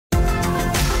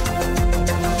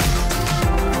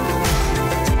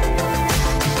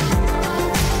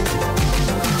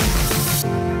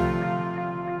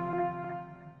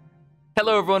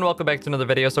Hello everyone, welcome back to another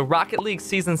video. So Rocket League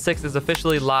Season 6 is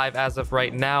officially live as of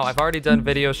right now. I've already done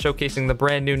videos showcasing the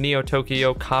brand new Neo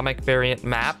Tokyo comic variant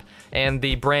map and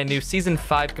the brand new Season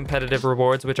 5 competitive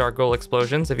rewards, which are goal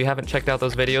explosions. If you haven't checked out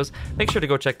those videos, make sure to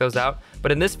go check those out.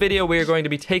 But in this video, we are going to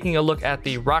be taking a look at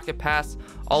the Rocket Pass,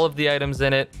 all of the items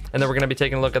in it, and then we're going to be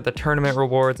taking a look at the tournament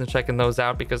rewards and checking those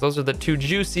out because those are the two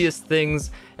juiciest things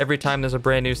every time there's a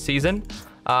brand new season.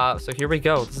 So here we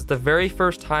go. This is the very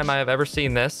first time I have ever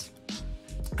seen this,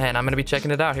 and I'm going to be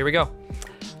checking it out. Here we go.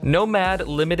 Nomad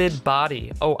Limited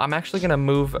Body. Oh, I'm actually going to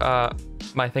move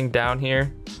my thing down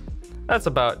here. That's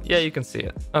about, yeah, you can see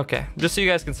it. Okay, just so you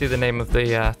guys can see the name of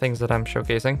the things that I'm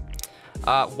showcasing.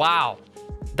 Wow,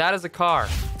 that is a car.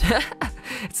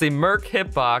 It's the Merc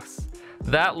Hitbox.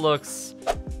 That looks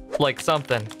like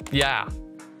something. Yeah.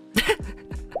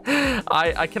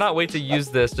 I cannot wait to use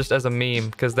this just as a meme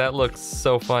because that looks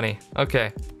so funny.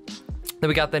 Okay. Then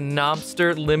we got the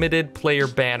Nomster Limited Player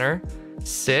Banner.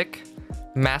 Sick.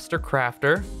 Master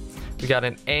Crafter. We got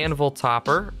an Anvil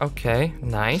Topper. Okay,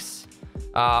 nice.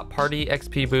 Party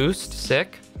XP Boost.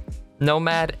 Sick.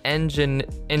 Nomad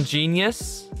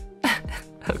Ingenious.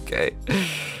 Okay.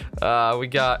 We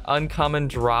got Uncommon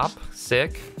Drop.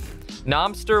 Sick.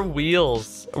 Nomster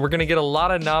Wheels. We're gonna get a lot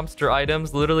of Nomster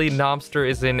items. Literally, Nomster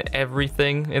is in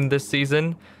everything in this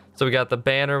season. So we got the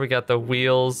banner, we got the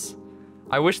wheels.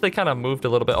 I wish they kind of moved a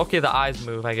little bit. Okay, the eyes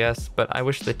move, I guess, but I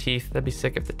wish the teeth, that'd be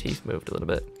sick if the teeth moved a little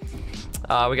bit.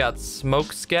 We got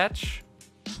Smoke Sketch.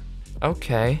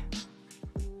 Okay.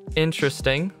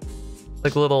 Interesting.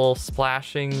 Like a little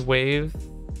splashing wave.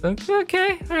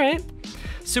 Okay, all right.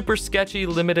 Super Sketchy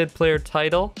Limited Player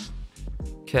Title.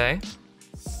 Okay.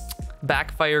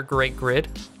 Backfire Great Grid.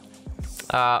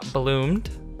 Ballooned.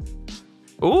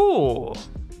 Ooh,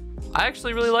 I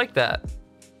actually really like that.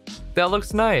 That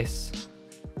looks nice.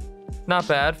 Not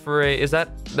bad for a,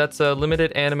 that's a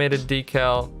limited animated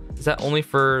decal. Is that only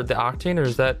for the Octane or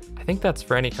is that, I think that's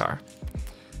for any car.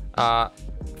 5%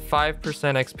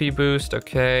 XP boost,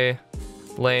 okay.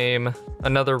 Lame.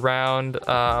 Another round,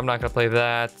 I'm not gonna play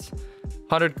that.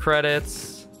 100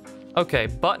 credits. Okay,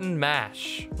 button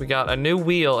mash. We got a new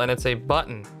wheel and it's a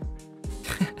button.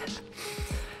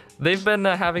 They've been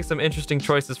having some interesting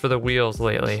choices for the wheels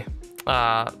lately.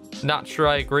 Not sure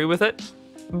I agree with it,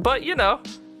 but you know,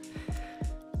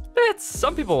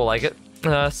 some people will like it.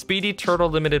 Speedy Turtle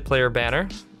Limited Player Banner.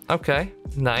 Okay,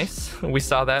 nice. We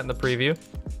saw that in the preview.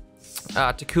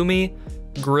 Takumi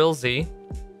Grillzy.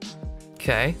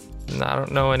 Okay, I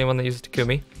don't know anyone that uses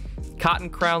Takumi. Cotton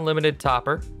Crown Limited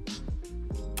Topper.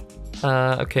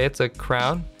 Okay, it's a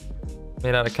crown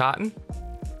made out of cotton.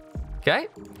 Okay.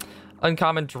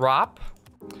 Uncommon Drop.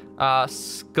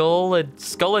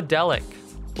 Skulladelic.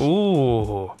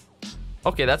 Ooh.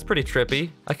 Okay, that's pretty trippy.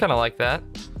 I kind of like that.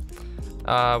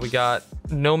 We got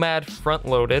Nomad Front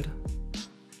Loaded.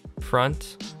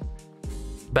 Front.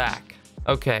 Back.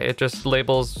 Okay, it just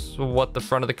labels what the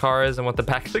front of the car is and what the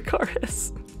back of the car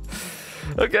is.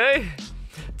 Okay.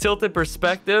 Tilted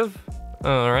Perspective.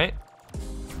 All right.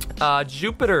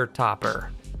 Jupiter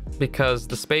Topper, because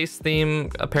the space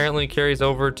theme apparently carries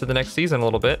over to the next season a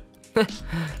little bit.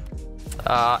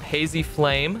 Hazy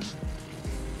Flame.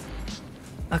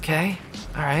 Okay,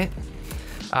 all right.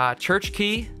 Church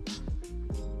Key.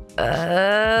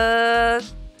 They're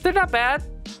not bad.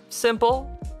 Simple,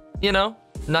 you know,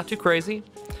 not too crazy.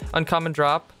 Uncommon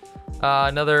Drop.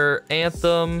 Another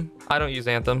Anthem. I don't use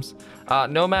anthems.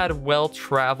 Nomad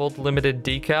Well-Traveled Limited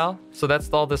Decal. So that's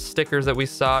all the stickers that we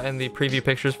saw in the preview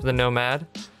pictures for the Nomad.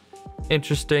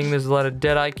 Interesting. There's a lot of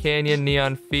Deadeye Canyon,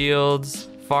 Neon Fields,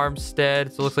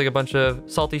 Farmstead. So it looks like a bunch of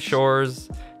Salty Shores,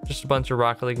 just a bunch of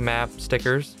Rocket League map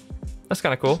stickers. That's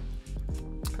kind of cool.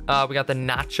 We got the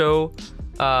Nacho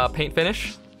paint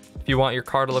finish. If you want your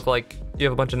car to look like you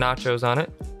have a bunch of nachos on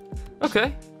it.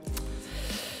 Okay.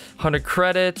 100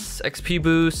 credits, XP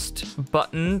boost,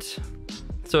 buttoned.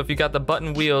 So if you got the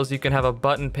button wheels, you can have a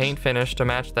button paint finish to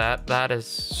match that. That is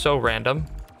so random.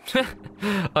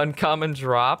 Uncommon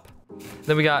Drop.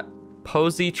 Then we got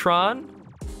Positron.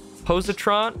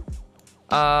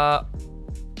 I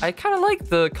kind of like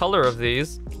the color of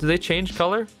these. Do they change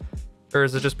color? Or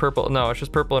is it just purple? No, it's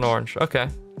just purple and orange. Okay.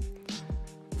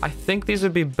 I think these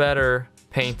would be better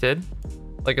painted,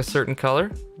 like a certain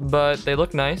color, but they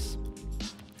look nice.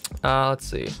 Let's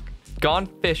see. Gone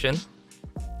Fishing.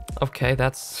 Okay,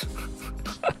 that's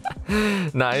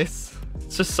nice.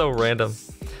 It's just so random.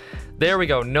 There we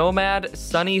go. Nomad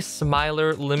Sunny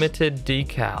Smiler Limited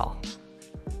Decal.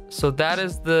 So that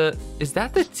is is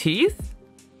that the teeth?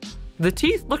 The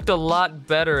teeth looked a lot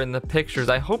better in the pictures.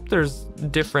 I hope there's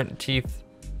different teeth.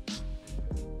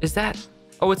 Is that,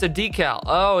 Oh, it's a decal.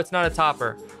 Oh, it's not a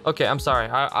topper. Okay, I'm sorry.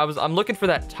 I'm looking for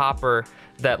that topper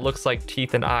that looks like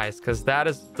teeth and eyes, because that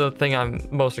is the thing I'm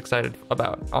most excited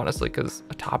about, honestly, because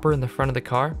a topper in the front of the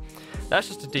car, that's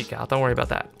just a decal. Don't worry about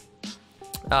that.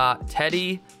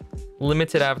 Teddy,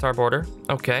 limited avatar border.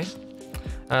 Okay.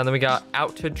 And then we got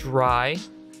out to dry.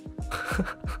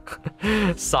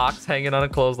 Socks hanging on a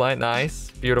clothesline.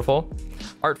 Nice. Beautiful.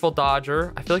 Artful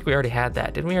Dodger. I feel like we already had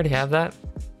that. Didn't we already have that?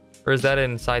 Or is that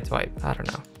in Sideswipe? I don't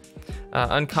know.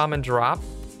 Uncommon Drop.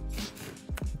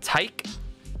 Tyke.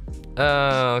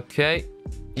 Okay.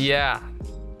 Yeah.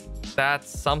 That's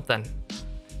something.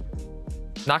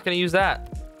 Not gonna use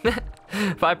that.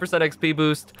 5% XP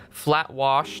boost. Flat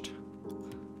washed.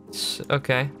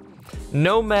 Okay.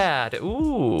 Nomad.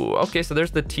 Ooh. Okay, so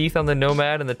there's the teeth on the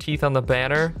Nomad and the teeth on the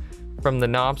banner from the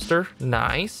Knobster.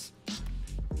 Nice.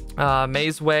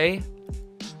 Maze Way.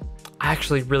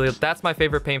 Actually, really, that's my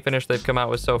favorite paint finish they've come out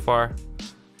with so far.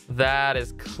 That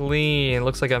is clean.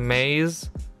 Looks like a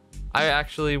maze. I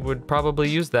actually would probably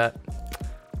use that.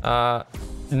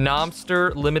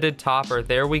 Nomster limited topper.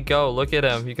 There we go. Look at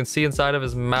him. You can see inside of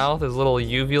his mouth, his little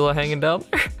uvula hanging down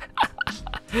there.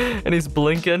 And he's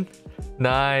blinking.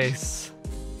 Nice.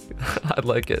 I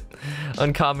like it.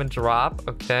 Uncommon Drop.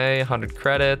 Okay, 100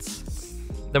 credits.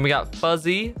 Then we got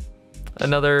Fuzzy.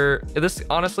 Another, this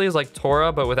honestly is like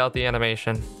Tora, but without the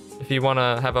animation. If you want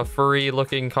to have a furry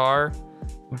looking car,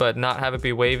 but not have it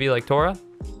be wavy like Tora.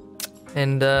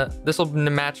 And this will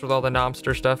match with all the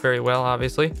Nomster stuff very well,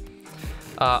 obviously.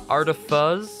 Art of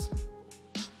Fuzz.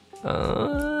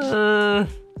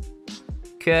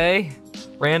 Okay.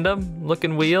 Random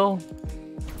looking wheel.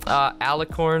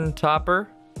 Alicorn Topper.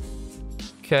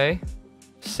 Okay.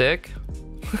 Sick.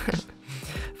 5%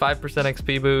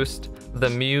 XP boost. The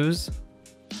Muse.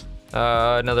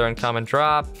 Another uncommon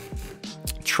drop.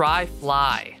 Try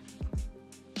Fly.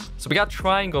 So we got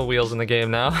triangle wheels in the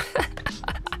game now.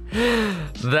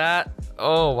 That,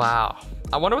 oh wow.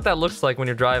 I wonder what that looks like when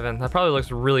you're driving. That probably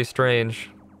looks really strange.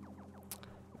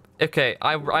 Okay,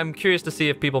 I'm curious to see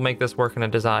if people make this work in a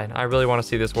design. I really want to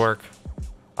see this work.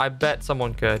 I bet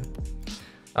someone could.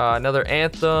 Another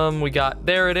Anthem. We got,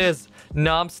 there it is.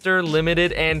 Knobster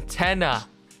limited antenna.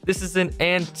 This is an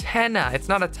antenna. It's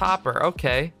not a topper.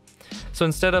 Okay. So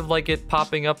instead of like it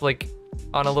popping up like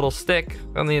on a little stick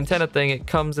on the antenna thing, it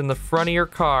comes in the front of your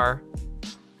car.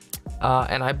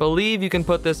 And I believe you can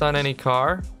put this on any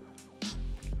car.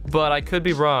 But I could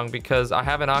be wrong because I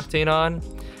have an Octane on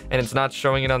and it's not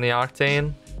showing it on the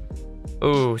Octane.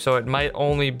 Ooh, so it might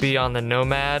only be on the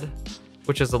Nomad,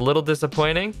 which is a little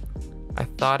disappointing. I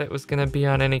thought it was gonna be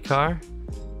on any car.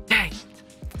 Dang it.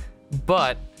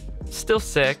 But still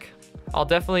sick. I'll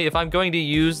definitely, if I'm going to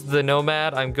use the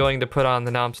Nomad, I'm going to put on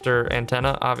the Nomster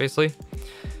antenna, obviously.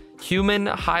 Human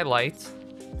Highlight.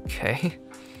 Okay.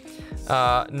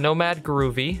 Nomad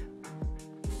Groovy.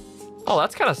 Oh,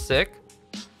 that's kind of sick.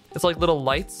 It's like little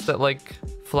lights that like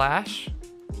flash.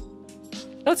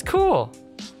 That's cool.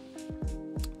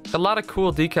 A lot of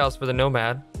cool decals for the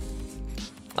Nomad.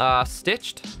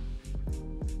 Stitched.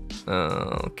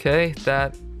 Okay,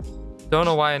 that, don't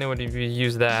know why anyone would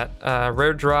use that.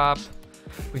 Rare drop.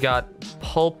 We got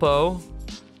Pulpo.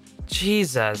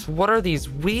 Jesus, what are these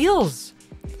wheels?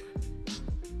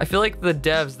 I feel like the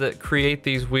devs that create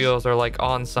these wheels are like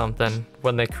on something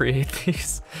when they create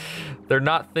these. They're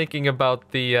not thinking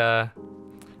about the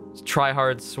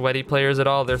try-hard sweaty players at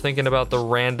all. They're thinking about the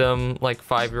random like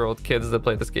 5-year-old kids that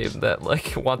play this game that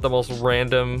like want the most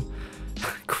random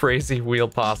crazy wheel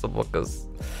possible, because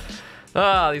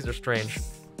these are strange.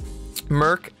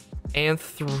 Merc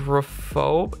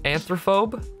Anthrophobe.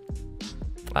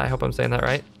 I hope I'm saying that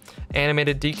right.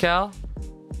 Animated decal.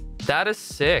 That is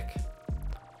sick.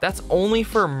 That's only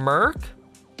for Merc?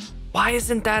 Why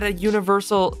isn't that a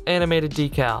universal animated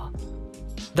decal?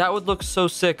 That would look so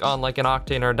sick on like an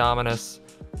Octane or a Dominus.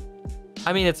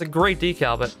 I mean, it's a great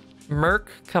decal, but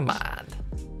Merc, come on.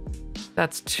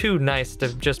 That's too nice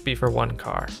to just be for one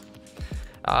car.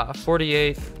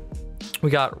 48. We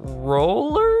got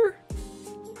Roller?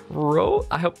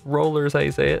 I hope Roller is how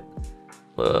you say it.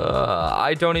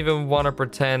 I don't even want to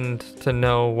pretend to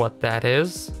know what that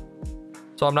is,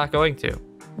 so I'm not going to.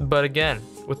 But again,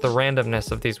 with the randomness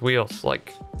of these wheels,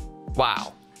 like,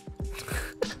 wow.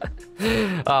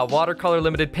 Watercolor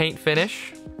limited paint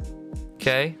finish.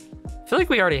 Okay. I feel like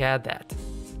we already had that.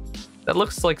 That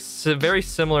looks like very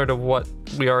similar to what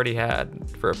we already had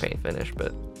for a paint finish,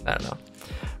 but I don't know.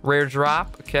 Rare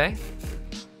drop. Okay.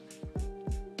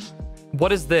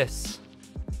 What is this?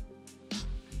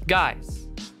 Guys.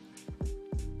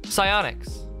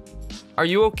 Psyonix. Are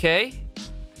you okay?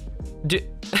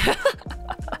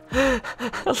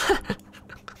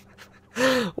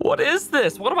 What is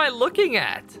this? What am I looking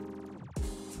at?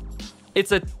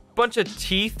 It's a bunch of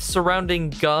teeth surrounding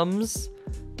gums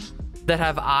that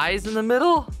have eyes in the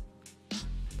middle?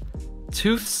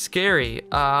 Tooth scary.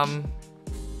 I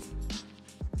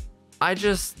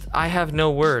have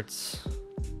no words.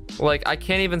 Like, I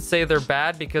can't even say they're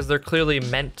bad because they're clearly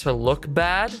meant to look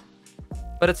bad.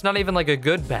 But it's not even like a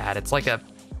good bad. It's like a...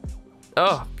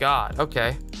 Oh, God.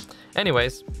 Okay.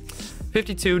 Anyways.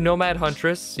 52, Nomad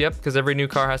Huntress. Yep, because every new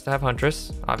car has to have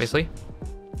Huntress, obviously.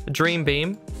 Dream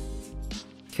Beam.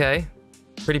 Okay.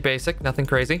 Pretty basic. Nothing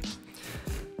crazy.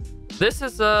 This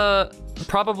is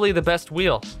probably the best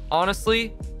wheel.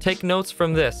 Honestly, take notes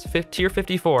from this. Tier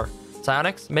 54.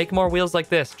 Psyonix, make more wheels like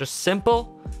this. Just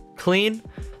simple, clean.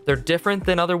 They're different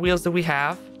than other wheels that we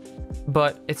have,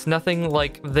 but it's nothing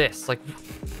like this. Like,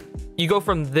 you go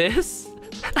from this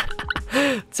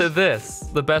to this,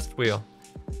 the best wheel.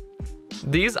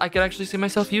 These I could actually see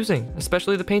myself using,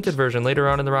 especially the painted version later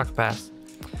on in the Rock Pass.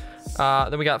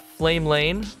 Then we got Flame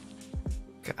Lane.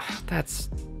 God, that's...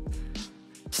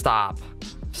 Stop.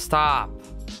 Stop.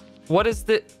 What is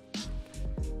the...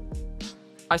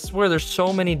 I swear there's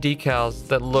so many decals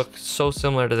that look so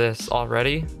similar to this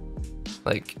already.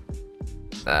 Like,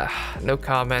 no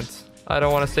comment. I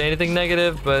don't want to say anything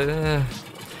negative, but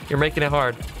you're making it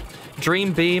hard.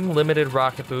 Dream Beam Limited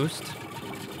Rocket Boost.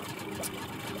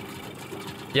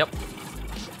 Yep.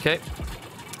 Okay.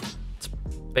 It's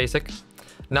basic.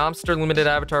 Nomster Limited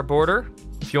Avatar Border.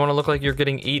 If you want to look like you're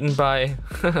getting eaten by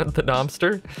the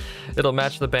Nomster, it'll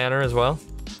match the banner as well.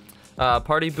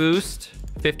 Party Boost.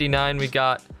 59, we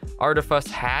got Artifice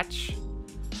Hatch.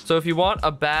 So if you want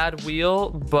a bad wheel,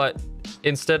 but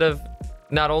instead of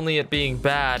not only it being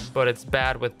bad, but it's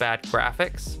bad with bad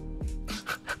graphics.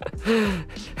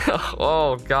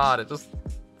 Oh God, it just...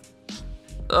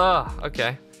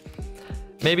 okay.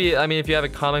 Maybe, I mean, if you have a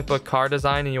comic book car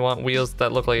design and you want wheels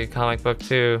that look like a comic book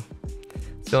too,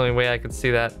 it's the only way I could see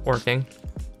that working.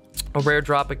 A rare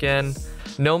drop again.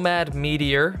 Nomad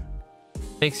Meteor.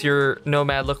 Makes your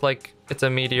Nomad look like it's a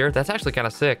meteor. That's actually kind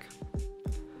of sick.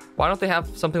 Why don't they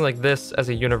have something like this as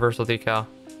a universal decal?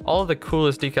 All of the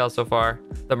coolest decals so far,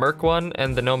 the Merc one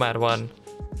and the Nomad one,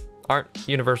 aren't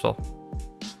universal.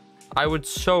 I would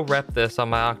so rep this on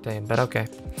my Octane, but okay.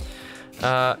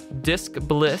 Disc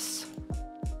Bliss.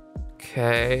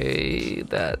 Okay,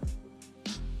 that...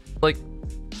 Like,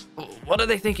 what are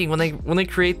they thinking when they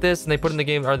create this and they put it in the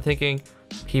game? Are they thinking,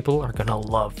 people are gonna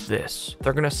love this.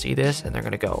 They're gonna see this and they're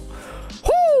gonna go,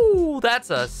 whoo, that's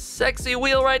a sexy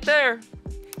wheel right there.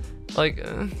 Like,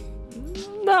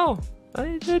 no,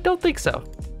 I don't think so.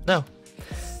 No.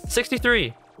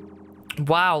 63.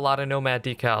 Wow, a lot of Nomad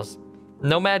decals.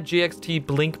 Nomad GXT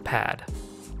Blink Pad.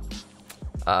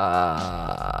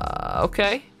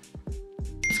 Okay.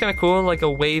 It's kind of cool, like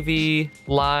a wavy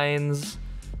lines.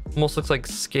 Almost looks like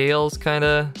scales, kind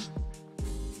of.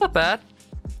 Not bad.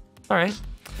 All right.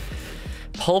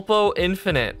 Pulpo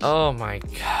Infinite. Oh my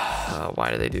God.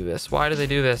 Why do they do this? Why do they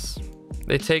do this?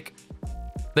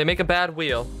 They make a bad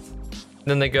wheel.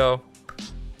 Then they go,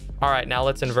 all right, now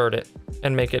let's invert it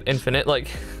and make it infinite. Like,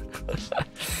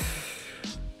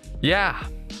 yeah.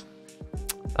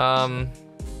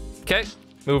 Okay,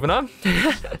 moving on.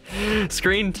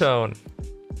 Screen tone.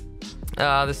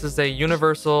 This is a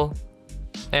universal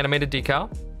animated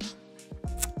decal.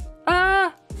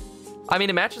 I mean,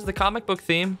 it matches the comic book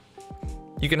theme.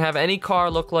 You can have any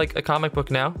car look like a comic book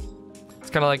now. It's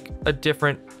kind of like a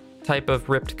different type of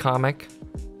ripped comic.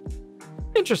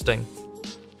 Interesting.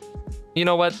 You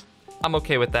know what? I'm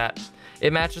okay with that.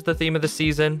 It matches the theme of the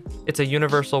season. It's a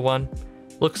universal one.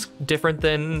 Looks different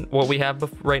than what we have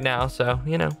right now, so,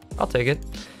 you know, I'll take it.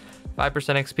 5%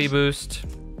 XP boost.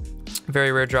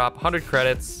 Very rare drop. 100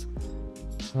 credits.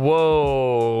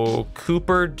 Whoa.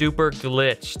 Cooper Duper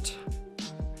Glitched.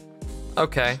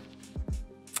 Okay.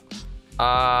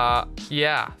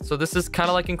 Yeah. So this is kind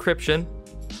of like encryption.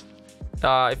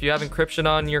 If you have encryption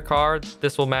on your car,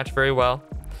 this will match very well.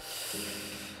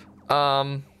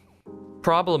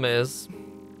 Problem is,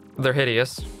 they're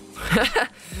hideous.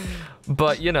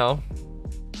 But, you know,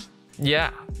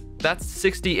 yeah. That's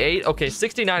 68. Okay,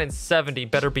 69 and 70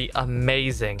 better be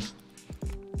amazing.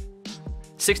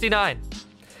 69.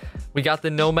 We got the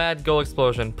Nomad Go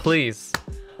Explosion. Please.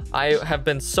 I have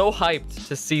been so hyped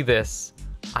to see this.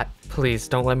 Please,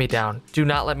 don't let me down. Do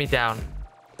not let me down.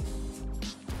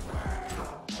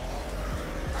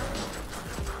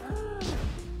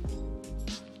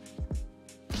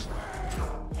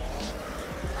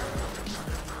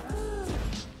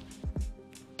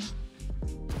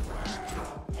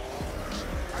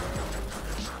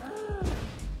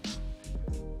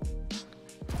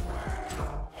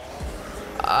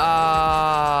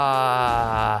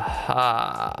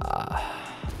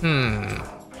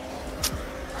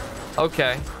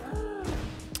 Okay.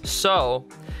 So,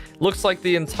 looks like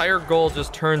the entire goal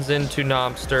just turns into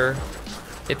Nomster.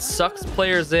 It sucks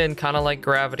players in, kind of like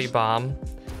Gravity Bomb.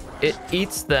 It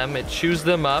eats them, it chews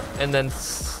them up, and then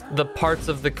the parts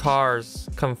of the cars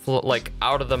come like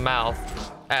out of the mouth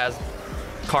as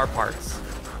car parts.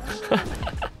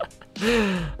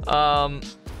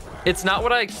 It's not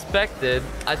what I expected.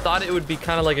 I thought it would be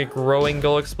kind of like a growing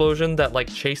goal explosion that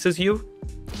like chases you.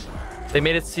 They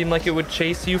made it seem like it would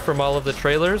chase you from all of the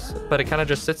trailers, but it kind of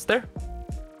just sits there.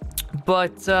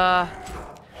 But it's not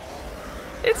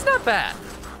bad.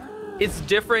 It's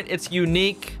different, it's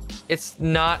unique. It's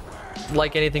not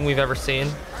like anything we've ever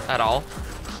seen at all.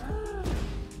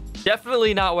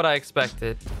 Definitely not what I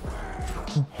expected,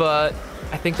 but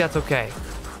I think that's okay.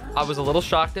 I was a little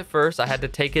shocked at first. I had to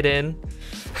take it in.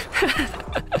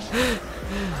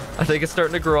 I think it's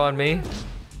starting to grow on me.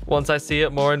 Once I see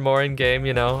it more and more in game,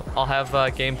 you know, I'll have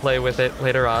gameplay with it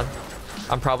later on.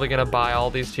 I'm probably gonna buy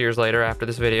all these tiers later after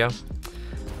this video.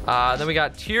 Then we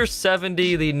got tier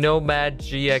 70, the Nomad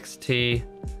GXT.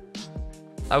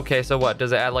 Okay, so what?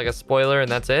 Does it add like a spoiler and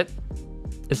that's it?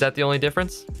 Is that the only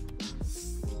difference?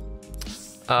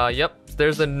 Yep.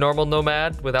 There's the normal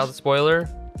Nomad without the spoiler.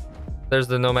 There's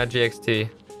the Nomad GXT.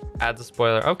 Adds a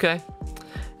spoiler. Okay.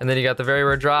 And then you got the very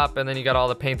rare drop, and then you got all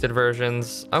the painted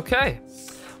versions. Okay.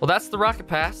 Well, that's the Rocket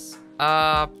Pass.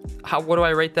 What do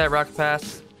I rate that Rocket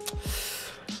Pass?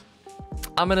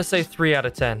 I'm gonna say 3 out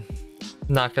of 10.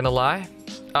 Not gonna lie.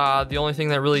 The only thing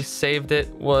that really saved it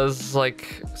was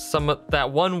like that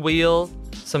one wheel,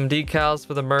 some decals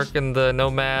for the Merc and the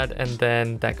Nomad, and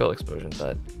then that goal explosion.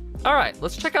 But all right,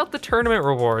 let's check out the tournament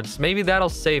rewards. Maybe that'll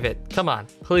save it. Come on,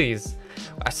 please.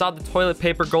 I saw the toilet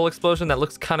paper goal explosion that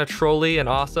looks kind of trolly and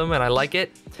awesome, and I like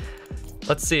it.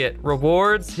 Let's see it.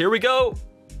 Rewards, here we go.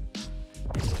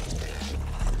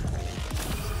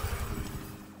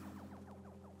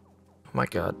 Oh my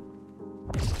God.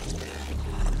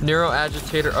 Neuro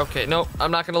agitator. Okay, nope.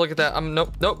 I'm not gonna look at that.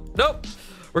 Nope.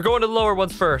 We're going to the lower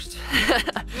ones first.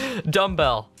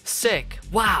 Dumbbell. Sick.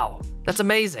 Wow. That's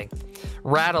amazing.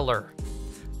 Rattler.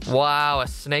 Wow. A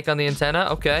snake on the antenna.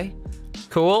 Okay.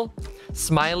 Cool.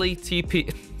 Smiley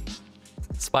TP.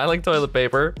 Smiling toilet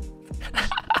paper.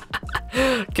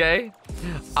 Okay.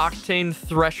 Octane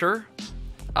thresher.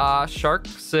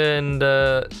 Sharks and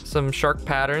some shark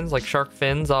patterns, like shark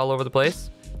fins all over the place.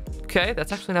 Okay,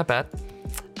 that's actually not bad.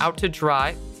 Out to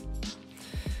dry.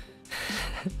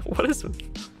 What is it?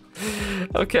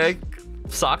 Okay,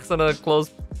 socks on a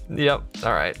closed. Yep.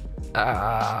 All right.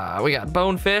 We got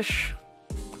bonefish.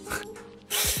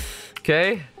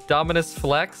 Okay, Dominus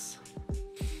flex.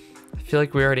 I feel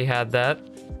like we already had that.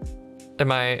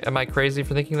 Am I crazy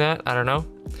for thinking that? I don't know.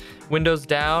 Windows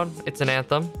down. It's an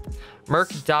anthem.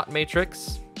 Merc dot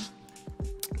matrix.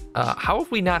 How have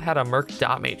we not had a Merc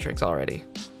dot matrix already?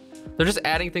 They're just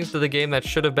adding things to the game that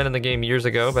should have been in the game years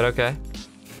ago, but okay.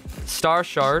 Star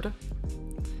shard.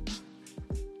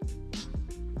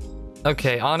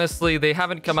 Okay, honestly, they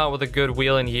haven't come out with a good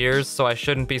wheel in years, so I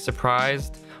shouldn't be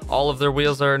surprised. All of their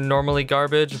wheels are normally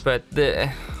garbage, but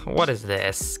what is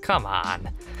this? Come on.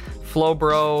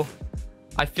 Flowbro.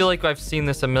 I feel like I've seen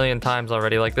this a million times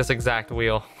already, like this exact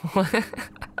wheel.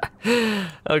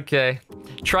 Okay.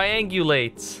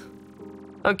 Triangulate.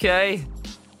 Okay.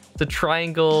 It's a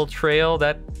triangle trail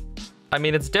that, I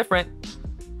mean, it's different.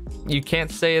 You can't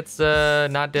say it's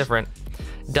not different.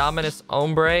 Dominus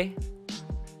ombre.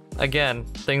 Again,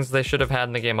 things they should have had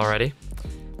in the game already.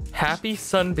 Happy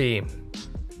sunbeam.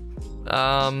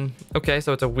 Okay,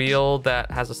 so it's a wheel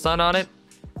that has a sun on it,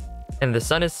 and the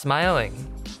sun is smiling.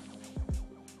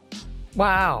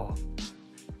 Wow.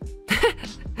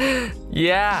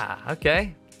 Yeah,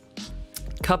 okay.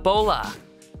 Cupola.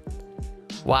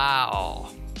 Wow.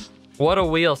 What a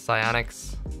wheel,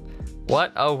 Psyonix.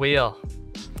 What a wheel.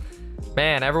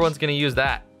 Man, everyone's gonna use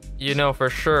that. You know for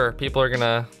sure people are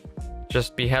gonna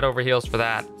just be head over heels for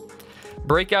that.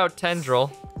 Breakout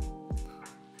tendril.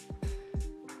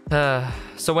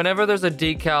 So whenever there's a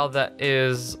decal that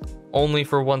is only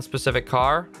for one specific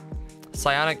car,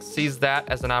 Psyonix sees that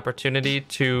as an opportunity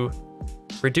to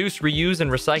reduce, reuse, and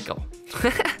recycle.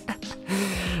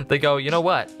 They go, you know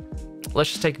what? Let's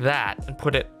just take that and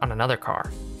put it on another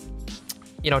car.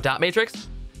 You know, dot matrix?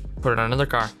 Put it on another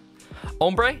car.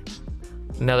 Ombre?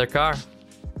 Another car.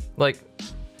 Like,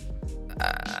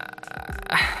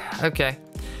 okay.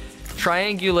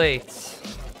 Triangulate.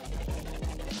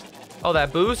 Oh,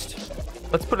 that boost?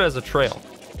 Let's put it as a trail.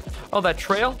 Oh, that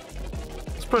trail?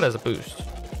 Let's put it as a boost.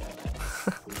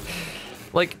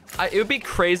 Like, it would be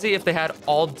crazy if they had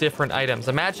all different items.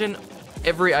 Imagine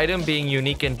every item being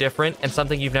unique and different and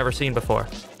something you've never seen before.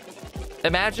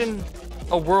 Imagine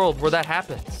a world where that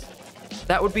happens.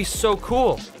 That would be so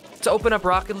cool to open up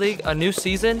Rocket League, a new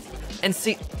season, and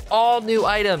see all new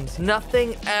items.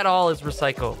 Nothing at all is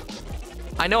recycled.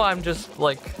 I know I'm just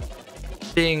like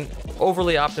being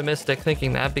overly optimistic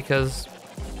thinking that, because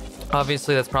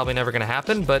obviously that's probably never gonna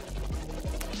happen, but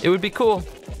it would be cool.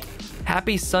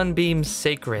 Happy Sunbeam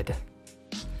Sacred.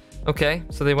 Okay,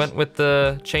 so they went with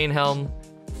the chain helm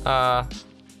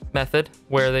method,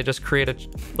 where they just create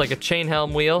a chain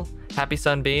helm wheel, Happy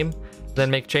Sunbeam, then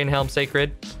make chain helm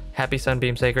sacred, Happy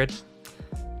Sunbeam Sacred,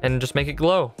 and just make it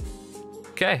glow.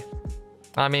 Okay,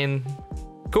 I mean,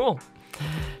 cool.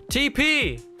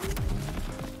 TP.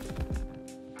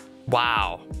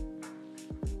 Wow.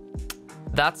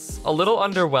 That's a little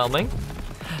underwhelming.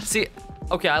 See,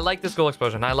 okay, I like this goal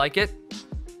explosion. I like it.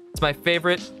 It's my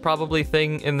favorite probably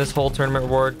thing in this whole tournament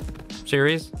reward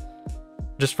series,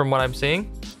 just from what I'm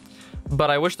seeing. But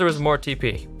I wish there was more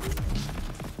TP.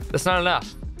 That's not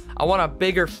enough. I want a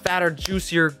bigger, fatter,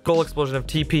 juicier goal explosion of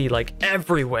TP, like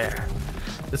everywhere.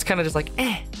 It's kind of just like,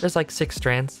 there's like 6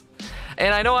 strands.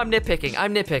 And I know I'm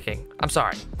nitpicking. I'm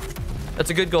sorry. That's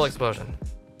a good goal explosion.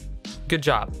 Good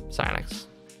job, Psyonix.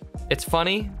 It's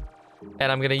funny,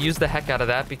 and I'm gonna use the heck out of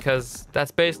that, because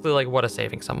that's basically like what is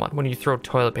saving someone when you throw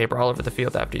toilet paper all over the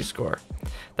field after you score.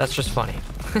 That's just funny.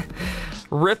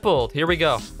 Rippled, here we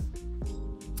go.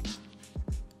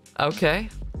 Okay.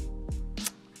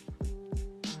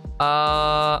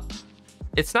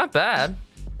 It's not bad.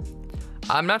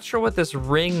 I'm not sure what this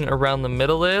ring around the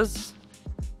middle is.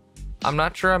 I'm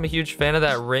not sure I'm a huge fan of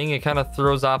that ring. It kind of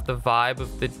throws off the vibe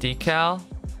of the decal.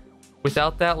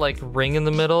 Without that like ring in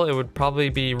the middle, it would probably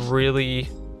be really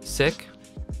sick,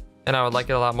 and I would like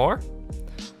it a lot more.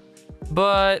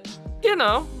 But, you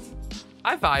know,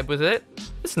 I vibe with it.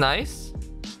 It's nice.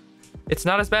 It's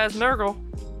not as bad as Nurgle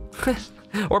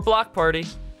or Block Party.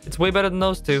 It's way better than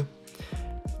those two.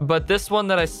 But this one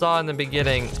that I saw in the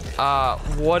beginning,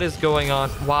 what is going on?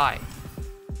 Why?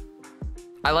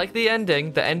 I like the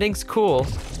ending. The ending's cool.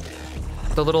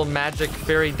 The little magic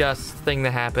fairy dust thing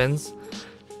that happens.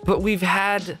 But we've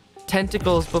had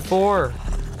tentacles before.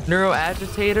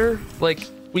 Neuroagitator? Like,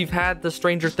 we've had the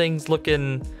Stranger Things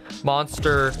looking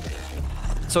monster.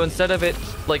 So instead of it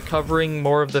like covering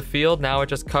more of the field, now it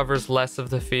just covers less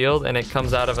of the field, and it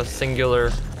comes out of a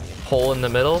singular hole in the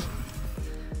middle.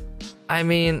 I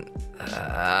mean, I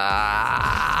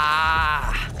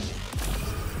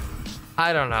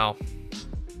don't know.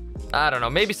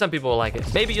 Maybe some people will like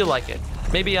it. Maybe you like it.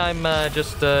 Maybe I'm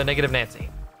just negative Nancy.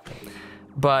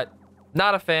 But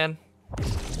not a fan.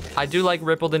 I do like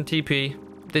Rippled and TP.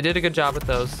 They did a good job with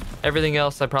those. Everything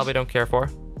else I probably don't care for.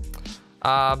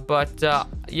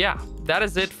 Yeah, that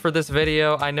is it for this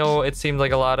video. I know it seemed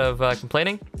like a lot of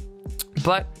complaining,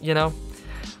 but you know,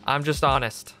 I'm just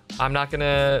honest. I'm not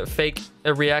gonna fake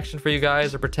a reaction for you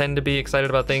guys or pretend to be excited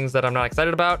about things that I'm not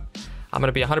excited about. I'm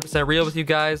gonna be 100% real with you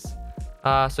guys.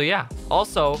 So yeah,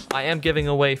 also I am giving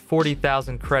away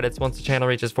 40,000 credits once the channel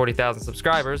reaches 40,000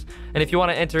 subscribers. And if you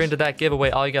want to enter into that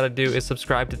giveaway, all you got to do is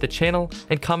subscribe to the channel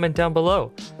and comment down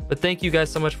below. But thank you guys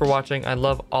so much for watching. I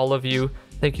love all of you.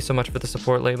 Thank you so much for the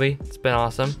support lately. It's been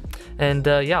awesome. And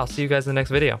yeah, I'll see you guys in the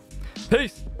next video.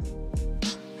 Peace.